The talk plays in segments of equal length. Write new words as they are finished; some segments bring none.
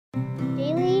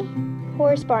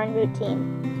horse barn routine?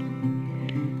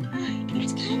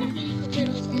 It's kind of getting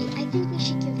a little late. I think we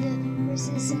should give the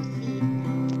horses some feed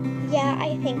now. Yeah,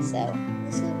 I think so.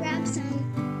 Let's go grab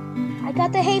some. I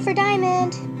got the hay for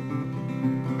Diamond.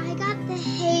 I got the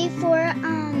hay for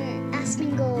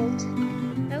Aspen Gold.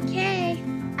 Okay.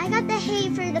 I got the hay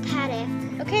for the paddock.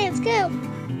 Okay, let's go.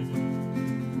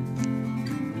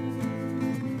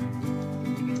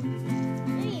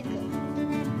 There you go.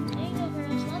 There you go,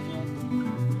 girls. Love you.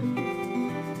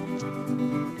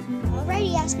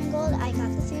 Alrighty, Aspen Gold. I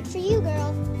got the food for you,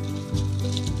 girl.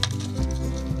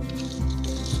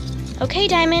 Okay,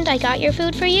 Diamond, I got your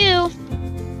food for you.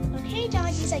 Okay,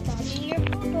 doggies, I got you your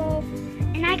food bowl.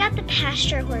 And I got the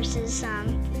pasture horses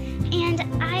some. And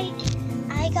I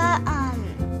got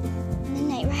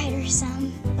Midnight Rider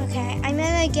some. Okay, I'm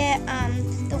gonna get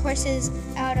the horses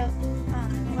out of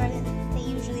where they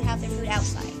usually have their food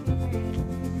outside.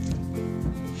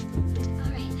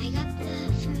 Alright, I got the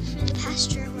food for the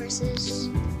pasture horses.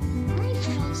 Alright,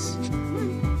 girls. Come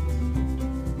on.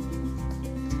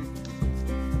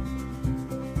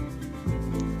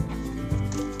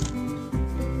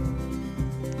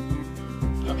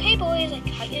 Okay, boys, I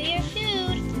got you your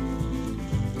food.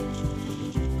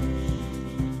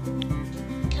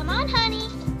 Come on, honey.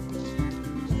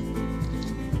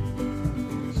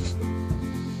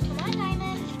 Come on,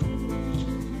 Diamond.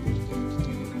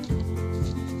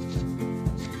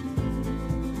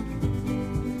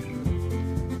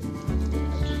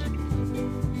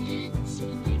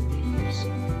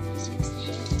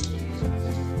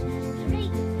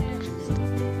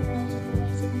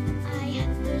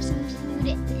 There's some food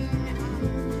in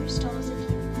your stalls if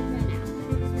you run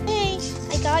out. Hey,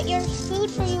 I got your food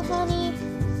for you, honey.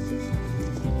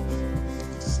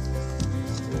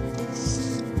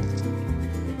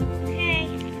 Okay,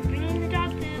 bringing the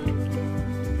dog food.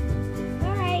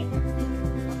 All right.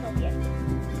 I'll help you.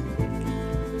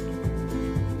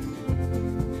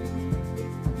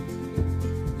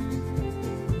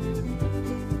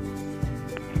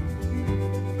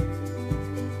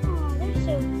 Oh, they're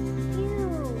so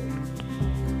cute.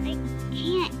 I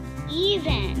can't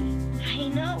even. I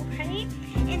know, right?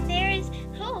 And there is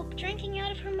Hope drinking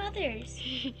out of her mother's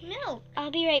milk.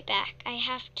 I'll be right back. I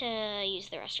have to use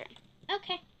the restroom.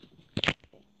 Okay.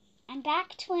 I'm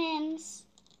back, twins.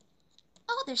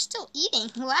 Oh, they're still eating.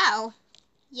 Wow.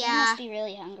 They must be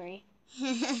really hungry.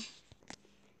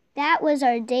 That was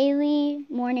our daily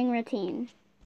morning routine.